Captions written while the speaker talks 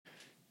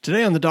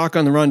Today on the Doc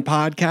on the Run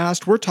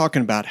podcast, we're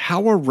talking about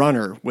how a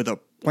runner with a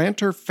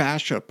plantar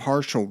fascia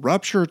partial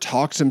rupture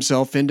talks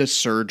himself into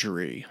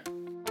surgery.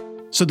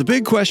 So the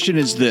big question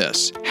is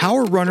this: how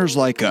are runners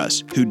like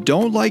us, who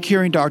don't like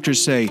hearing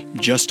doctors say,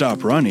 just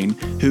stop running,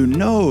 who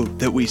know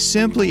that we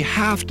simply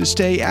have to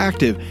stay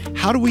active,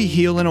 how do we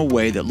heal in a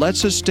way that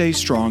lets us stay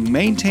strong,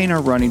 maintain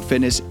our running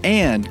fitness,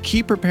 and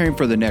keep preparing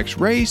for the next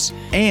race,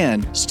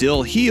 and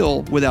still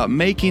heal without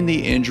making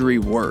the injury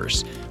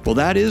worse? Well,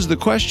 that is the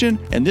question,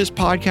 and this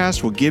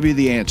podcast will give you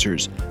the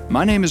answers.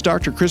 My name is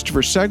Dr.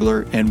 Christopher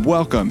Segler, and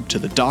welcome to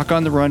the Doc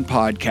on the Run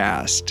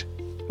podcast.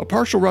 A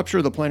partial rupture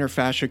of the plantar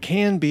fascia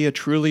can be a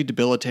truly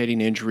debilitating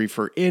injury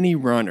for any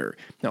runner.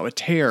 Now, a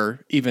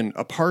tear, even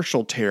a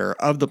partial tear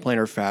of the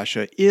plantar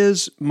fascia,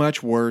 is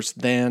much worse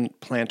than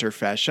plantar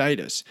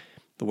fasciitis.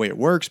 The way it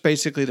works,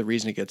 basically, the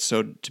reason it gets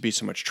to be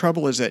so much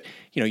trouble is that,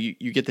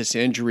 you get this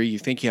injury, you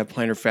think you have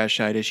plantar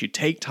fasciitis, you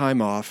take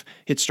time off,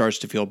 it starts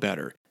to feel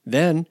better.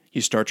 Then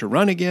you start to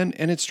run again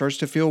and it starts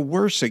to feel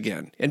worse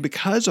again. And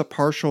because a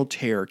partial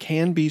tear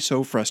can be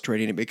so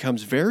frustrating, it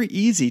becomes very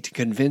easy to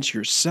convince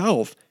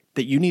yourself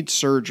that you need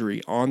surgery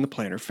on the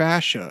plantar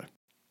fascia.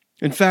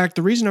 In fact,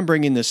 the reason I'm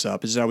bringing this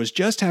up is I was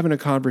just having a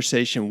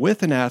conversation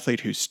with an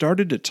athlete who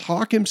started to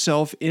talk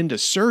himself into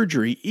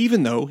surgery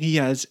even though he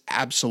has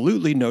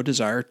absolutely no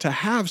desire to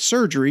have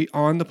surgery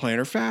on the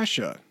plantar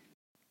fascia.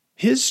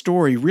 His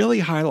story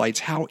really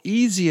highlights how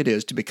easy it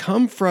is to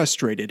become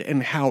frustrated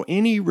and how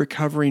any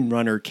recovering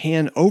runner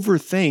can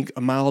overthink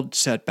a mild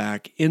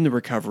setback in the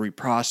recovery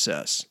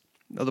process.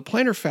 Now, the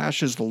plantar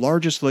fascia is the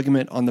largest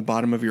ligament on the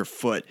bottom of your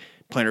foot.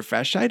 Plantar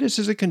fasciitis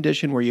is a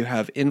condition where you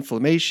have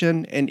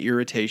inflammation and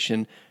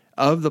irritation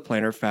of the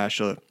plantar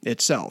fascia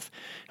itself.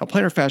 Now,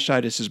 plantar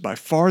fasciitis is by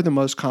far the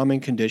most common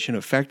condition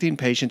affecting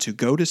patients who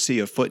go to see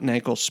a foot and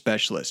ankle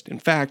specialist. In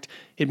fact,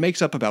 it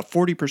makes up about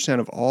 40%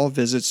 of all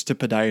visits to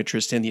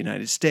podiatrists in the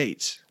United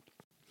States.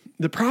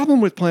 The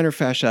problem with plantar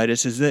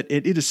fasciitis is that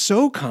it is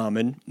so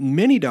common,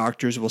 many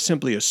doctors will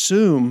simply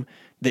assume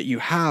that you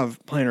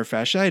have plantar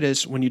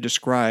fasciitis when you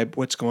describe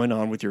what's going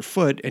on with your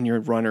foot and you're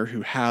a runner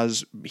who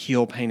has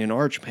heel pain and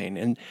arch pain.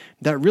 And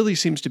that really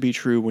seems to be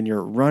true when you're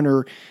a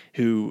runner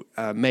who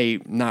may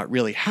not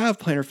really have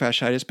plantar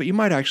fasciitis, but you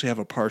might actually have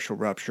a partial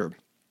rupture.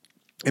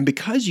 And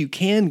because you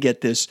can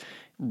get this,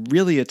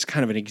 really it's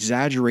kind of an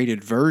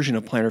exaggerated version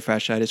of plantar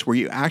fasciitis where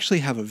you actually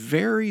have a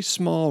very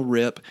small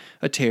rip,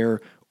 a tear,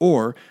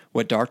 or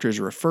what doctors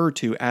refer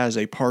to as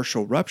a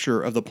partial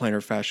rupture of the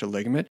plantar fascia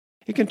ligament,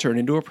 it can turn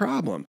into a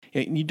problem.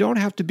 And you don't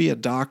have to be a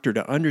doctor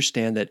to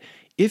understand that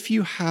if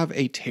you have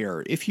a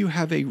tear, if you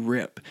have a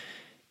rip,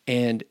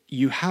 and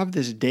you have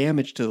this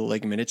damage to the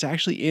ligament, it's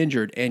actually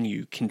injured, and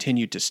you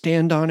continue to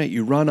stand on it,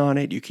 you run on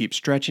it, you keep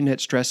stretching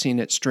it, stressing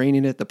it,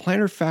 straining it, the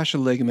plantar fascia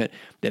ligament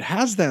that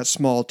has that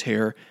small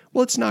tear,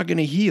 well, it's not going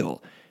to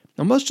heal.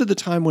 Now, most of the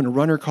time when a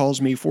runner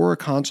calls me for a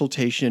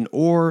consultation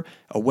or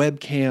a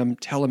webcam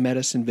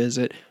telemedicine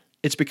visit,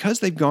 it's because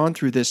they've gone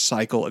through this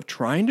cycle of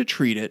trying to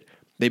treat it.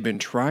 They've been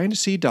trying to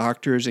see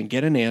doctors and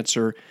get an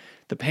answer.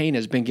 The pain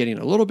has been getting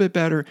a little bit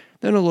better,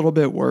 then a little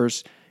bit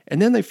worse,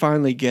 and then they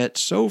finally get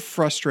so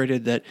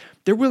frustrated that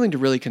they're willing to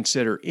really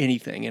consider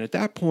anything. And at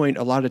that point,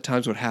 a lot of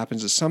times what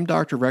happens is some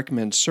doctor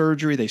recommends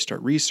surgery, they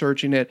start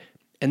researching it,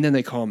 and then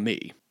they call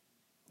me.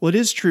 Well, it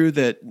is true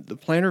that the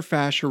plantar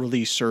fascia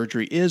release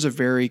surgery is a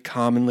very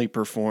commonly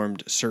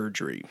performed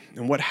surgery.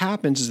 And what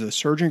happens is the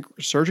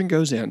surgeon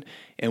goes in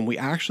and we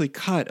actually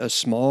cut a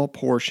small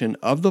portion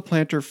of the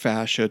plantar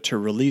fascia to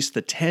release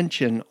the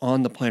tension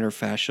on the plantar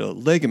fascia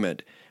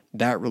ligament.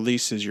 That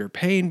releases your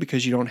pain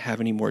because you don't have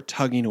any more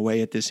tugging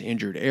away at this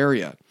injured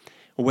area.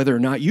 Whether or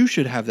not you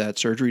should have that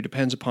surgery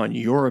depends upon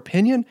your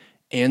opinion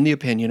and the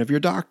opinion of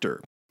your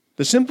doctor.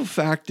 The simple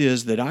fact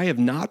is that I have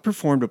not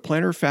performed a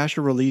plantar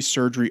fascia release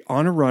surgery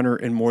on a runner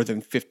in more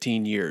than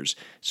 15 years.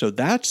 So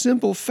that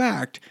simple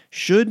fact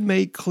should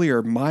make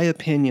clear my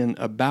opinion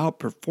about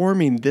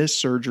performing this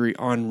surgery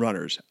on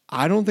runners.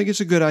 I don't think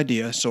it's a good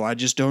idea, so I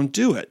just don't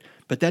do it.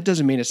 But that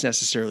doesn't mean it's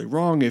necessarily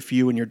wrong if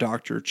you and your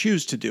doctor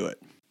choose to do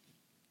it.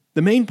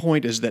 The main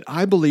point is that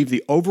I believe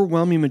the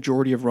overwhelming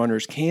majority of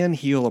runners can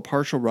heal a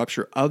partial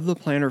rupture of the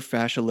plantar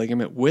fascia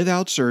ligament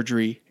without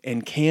surgery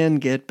and can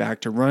get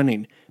back to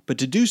running. But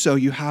to do so,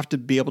 you have to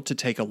be able to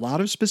take a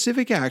lot of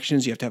specific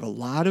actions, you have to have a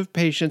lot of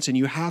patience, and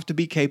you have to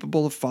be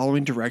capable of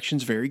following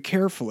directions very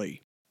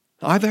carefully.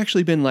 I've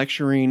actually been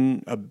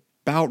lecturing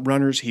about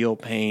runner's heel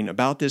pain,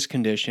 about this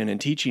condition, and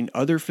teaching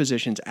other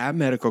physicians at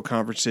medical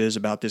conferences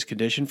about this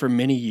condition for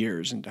many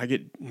years. And I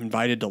get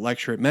invited to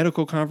lecture at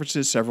medical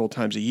conferences several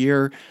times a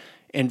year.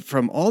 And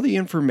from all the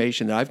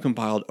information that I've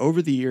compiled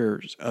over the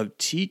years of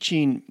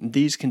teaching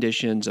these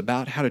conditions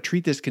about how to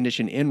treat this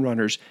condition in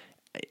runners,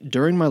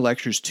 during my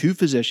lectures to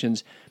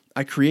physicians,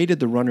 I created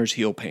the Runner's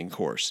Heel Pain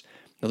course.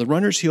 Now, the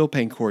Runner's Heel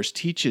Pain course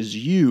teaches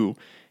you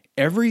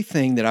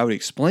everything that I would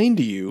explain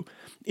to you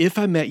if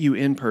I met you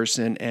in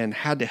person and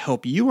had to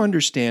help you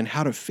understand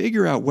how to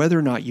figure out whether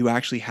or not you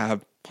actually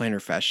have plantar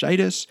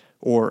fasciitis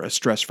or a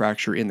stress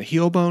fracture in the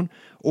heel bone,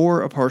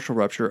 or a partial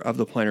rupture of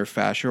the plantar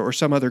fascia, or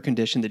some other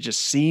condition that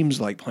just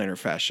seems like plantar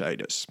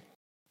fasciitis.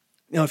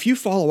 Now, if you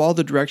follow all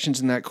the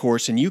directions in that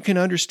course and you can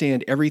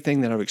understand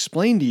everything that I've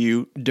explained to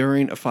you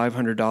during a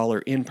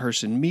 $500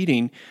 in-person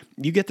meeting,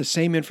 you get the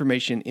same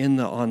information in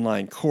the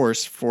online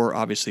course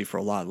obviously for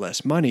a lot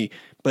less money.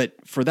 But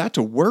for that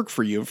to work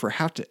for you,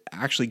 have to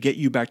actually get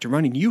you back to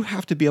running, you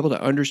have to be able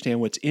to understand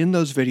what's in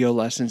those video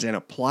lessons and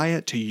apply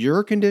it to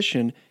your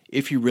condition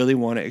if you really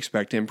want to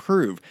expect to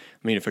improve.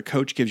 I mean, if a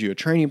coach gives you a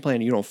training plan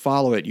and you don't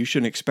follow it, you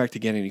shouldn't expect to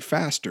get any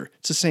faster.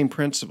 It's the same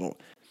principle.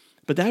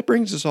 But that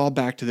brings us all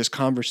back to this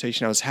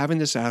conversation I was having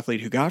this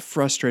athlete who got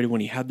frustrated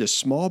when he had this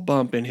small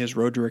bump in his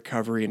road to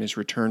recovery and his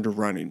return to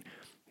running.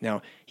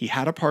 Now, he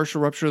had a partial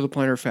rupture of the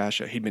plantar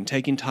fascia. He'd been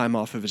taking time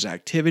off of his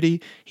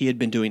activity. He had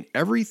been doing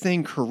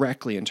everything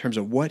correctly in terms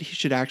of what he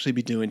should actually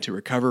be doing to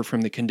recover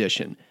from the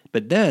condition.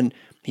 But then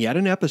he had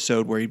an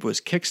episode where he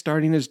was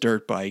kickstarting his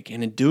dirt bike,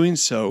 and in doing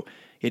so,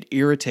 it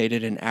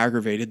irritated and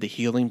aggravated the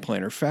healing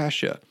plantar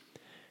fascia.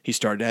 He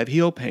started to have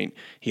heel pain.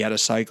 He had a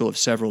cycle of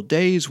several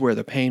days where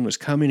the pain was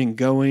coming and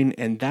going,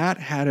 and that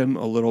had him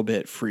a little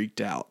bit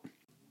freaked out.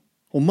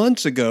 Well,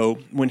 months ago,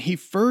 when he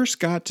first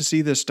got to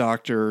see this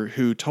doctor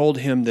who told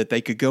him that they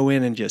could go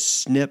in and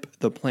just snip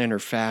the plantar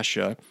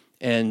fascia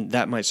and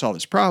that might solve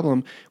his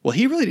problem, well,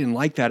 he really didn't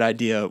like that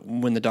idea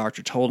when the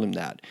doctor told him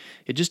that.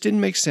 It just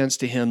didn't make sense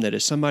to him that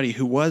as somebody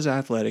who was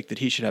athletic that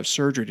he should have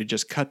surgery to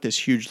just cut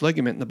this huge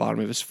ligament in the bottom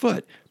of his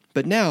foot.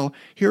 But now,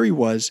 here he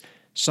was,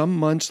 some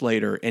months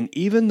later, and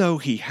even though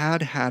he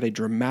had had a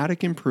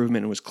dramatic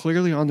improvement and was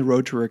clearly on the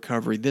road to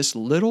recovery, this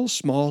little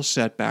small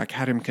setback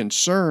had him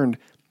concerned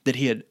that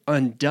he had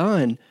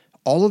undone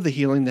all of the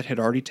healing that had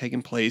already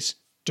taken place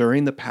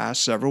during the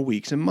past several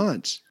weeks and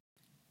months.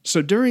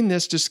 So during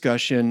this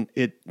discussion,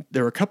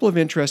 there were a couple of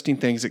interesting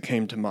things that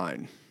came to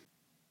mind.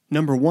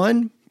 Number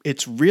one,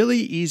 it's really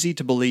easy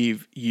to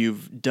believe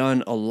you've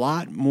done a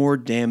lot more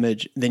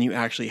damage than you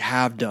actually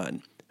have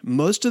done.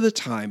 Most of the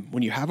time,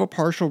 when you have a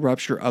partial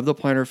rupture of the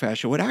plantar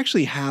fascia, what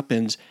actually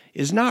happens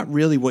is not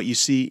really what you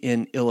see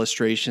in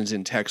illustrations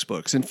in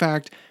textbooks. In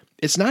fact,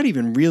 it's not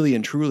even really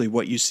and truly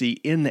what you see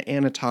in the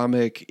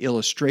anatomic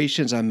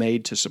illustrations I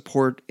made to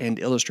support and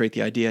illustrate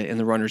the idea in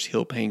the Runner's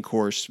Heel Pain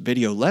course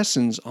video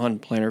lessons on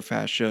plantar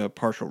fascia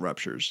partial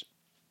ruptures.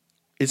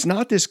 It's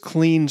not this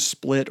clean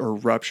split or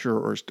rupture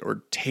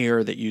or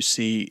tear that you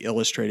see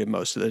illustrated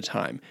most of the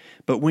time.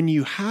 But when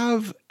you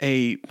have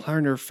a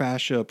plantar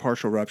fascia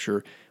partial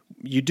rupture,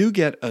 you do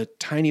get a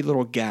tiny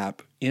little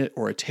gap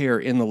or a tear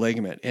in the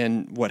ligament.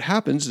 And what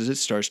happens is it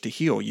starts to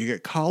heal. You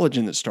get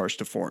collagen that starts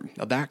to form.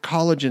 Now that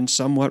collagen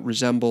somewhat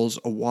resembles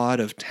a wad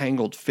of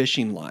tangled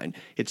fishing line.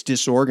 It's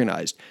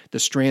disorganized. The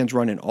strands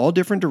run in all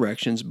different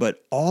directions,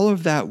 but all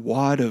of that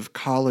wad of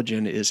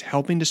collagen is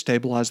helping to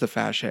stabilize the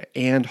fascia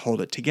and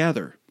hold it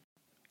together.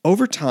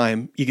 Over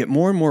time, you get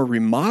more and more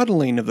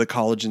remodeling of the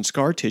collagen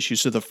scar tissue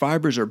so the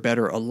fibers are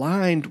better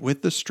aligned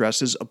with the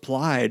stresses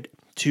applied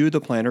to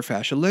the plantar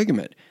fascia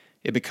ligament.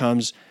 It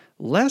becomes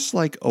less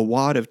like a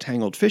wad of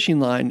tangled fishing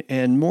line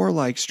and more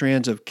like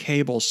strands of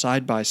cable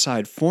side by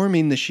side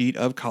forming the sheet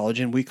of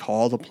collagen we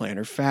call the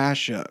plantar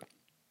fascia.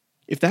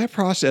 If that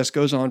process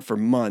goes on for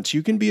months,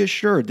 you can be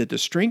assured that the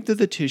strength of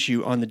the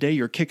tissue on the day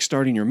you're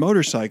kickstarting your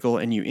motorcycle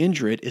and you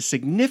injure it is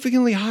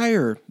significantly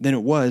higher than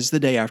it was the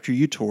day after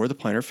you tore the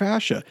plantar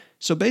fascia.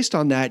 So based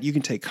on that, you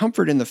can take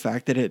comfort in the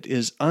fact that it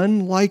is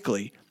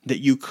unlikely that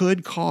you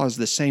could cause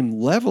the same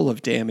level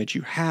of damage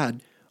you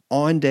had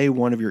on day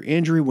one of your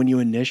injury when you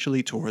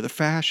initially tore the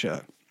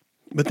fascia.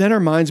 But then our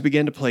minds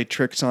begin to play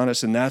tricks on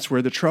us, and that's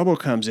where the trouble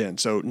comes in.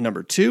 So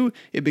number two,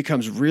 it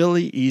becomes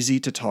really easy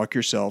to talk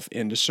yourself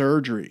into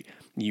surgery.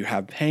 You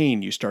have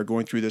pain, you start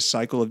going through this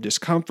cycle of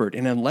discomfort,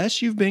 and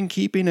unless you've been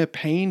keeping a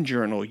pain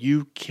journal,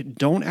 you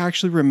don't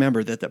actually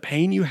remember that the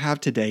pain you have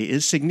today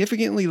is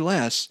significantly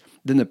less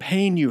than the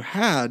pain you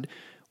had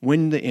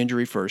when the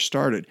injury first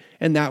started.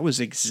 And that was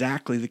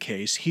exactly the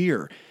case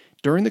here.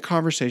 During the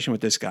conversation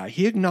with this guy,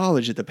 he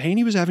acknowledged that the pain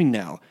he was having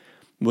now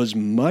was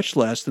much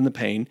less than the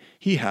pain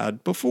he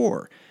had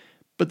before.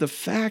 But the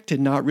fact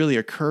had not really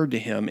occurred to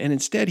him, and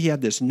instead he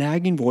had this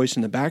nagging voice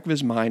in the back of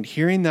his mind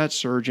hearing that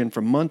surgeon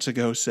from months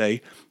ago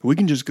say, "We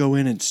can just go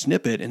in and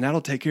snip it and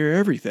that'll take care of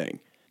everything."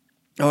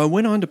 Now, I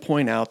went on to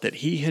point out that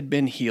he had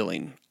been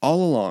healing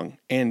all along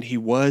and he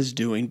was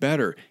doing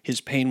better.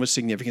 His pain was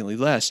significantly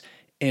less,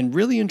 and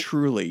really and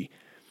truly,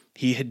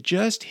 he had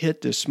just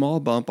hit this small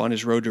bump on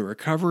his road to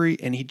recovery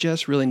and he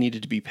just really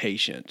needed to be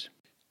patient.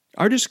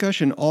 Our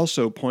discussion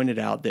also pointed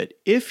out that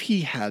if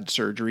he had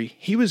surgery,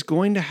 he was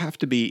going to have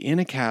to be in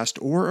a cast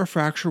or a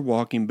fracture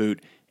walking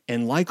boot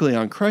and likely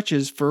on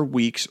crutches for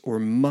weeks or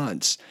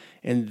months.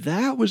 And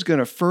that was going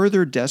to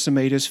further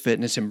decimate his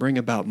fitness and bring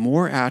about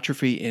more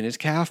atrophy in his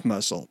calf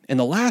muscle. And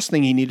the last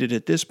thing he needed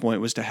at this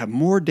point was to have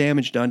more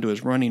damage done to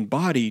his running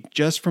body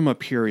just from a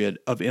period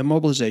of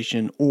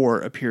immobilization or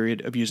a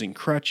period of using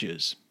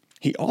crutches.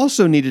 He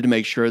also needed to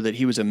make sure that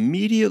he was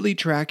immediately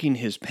tracking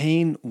his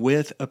pain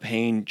with a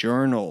pain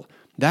journal.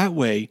 That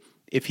way,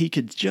 if he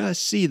could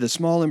just see the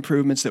small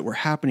improvements that were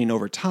happening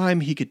over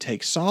time, he could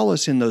take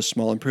solace in those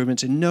small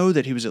improvements and know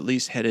that he was at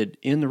least headed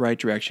in the right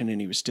direction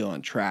and he was still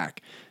on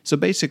track. So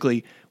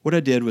basically, what I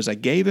did was I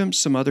gave him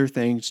some other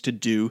things to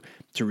do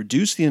to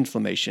reduce the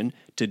inflammation,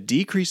 to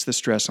decrease the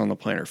stress on the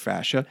plantar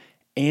fascia,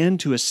 and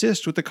to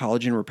assist with the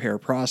collagen repair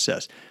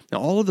process. Now,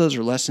 all of those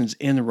are lessons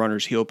in the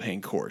Runner's Heel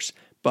Pain course.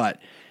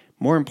 But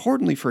more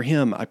importantly for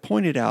him, I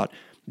pointed out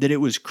that it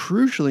was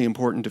crucially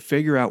important to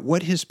figure out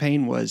what his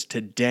pain was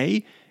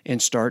today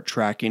and start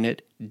tracking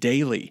it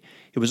daily.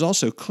 It was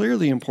also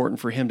clearly important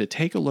for him to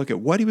take a look at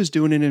what he was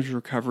doing in his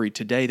recovery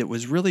today that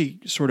was really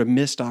sort of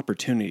missed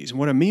opportunities. And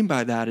what I mean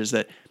by that is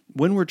that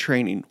when we're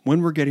training,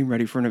 when we're getting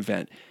ready for an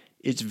event,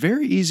 it's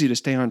very easy to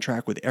stay on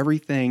track with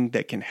everything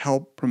that can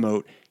help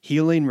promote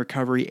healing,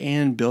 recovery,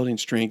 and building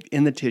strength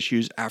in the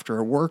tissues after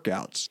our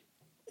workouts.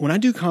 When I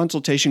do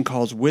consultation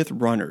calls with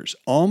runners,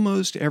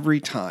 almost every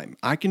time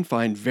I can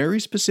find very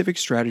specific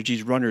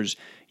strategies runners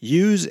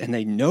use and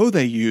they know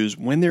they use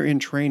when they're in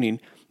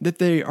training that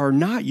they are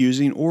not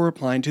using or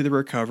applying to the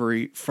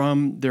recovery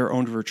from their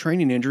own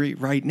overtraining injury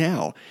right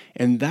now.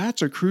 And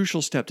that's a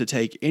crucial step to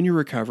take in your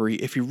recovery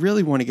if you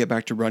really want to get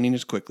back to running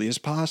as quickly as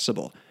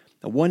possible.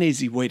 Now, one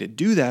easy way to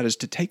do that is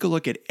to take a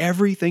look at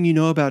everything you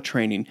know about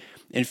training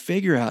and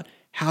figure out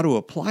how to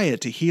apply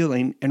it to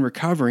healing and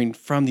recovering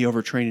from the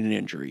overtraining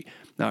injury.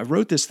 Now, I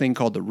wrote this thing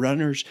called the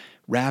Runner's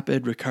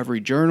Rapid Recovery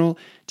Journal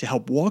to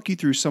help walk you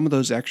through some of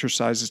those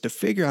exercises to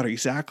figure out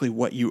exactly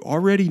what you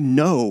already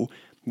know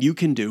you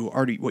can do,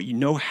 already what you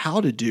know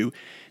how to do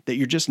that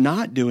you're just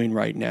not doing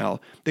right now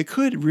that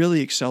could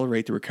really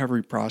accelerate the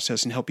recovery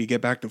process and help you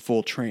get back to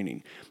full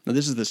training. Now,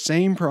 this is the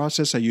same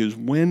process I use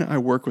when I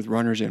work with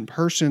runners in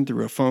person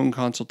through a phone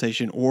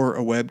consultation or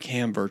a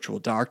webcam virtual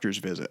doctor's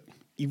visit.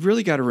 You've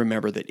really got to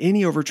remember that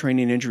any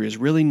overtraining injury is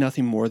really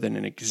nothing more than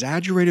an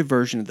exaggerated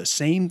version of the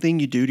same thing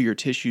you do to your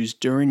tissues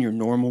during your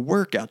normal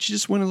workouts. You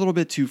just went a little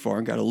bit too far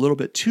and got a little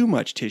bit too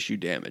much tissue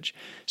damage.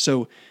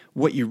 So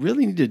what you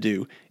really need to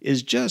do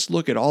is just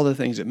look at all the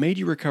things that made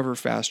you recover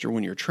faster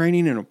when you're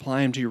training and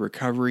apply them to your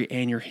recovery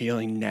and your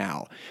healing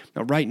now.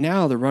 Now, right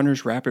now, the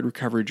Runner's Rapid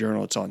Recovery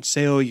Journal, it's on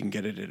sale. You can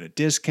get it at a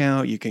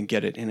discount. You can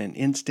get it in an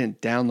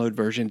instant download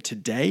version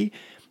today.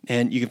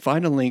 And you can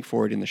find a link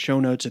for it in the show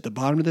notes at the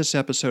bottom of this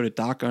episode at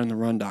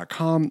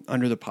docontherun.com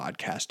under the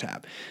podcast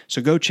tab.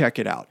 So go check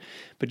it out.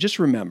 But just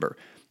remember,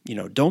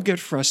 don't get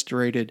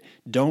frustrated.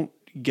 Don't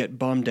get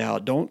bummed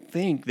out. Don't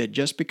think that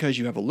just because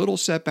you have a little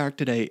setback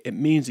today, it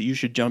means that you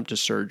should jump to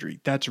surgery.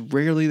 That's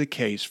rarely the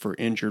case for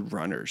injured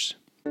runners.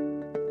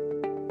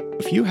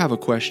 If you have a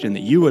question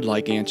that you would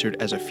like answered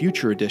as a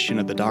future edition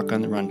of the Doc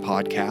on the Run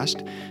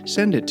podcast,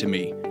 send it to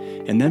me,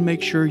 and then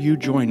make sure you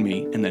join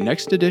me in the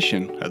next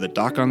edition of the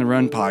Doc on the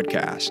Run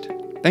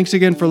podcast. Thanks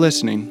again for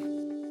listening.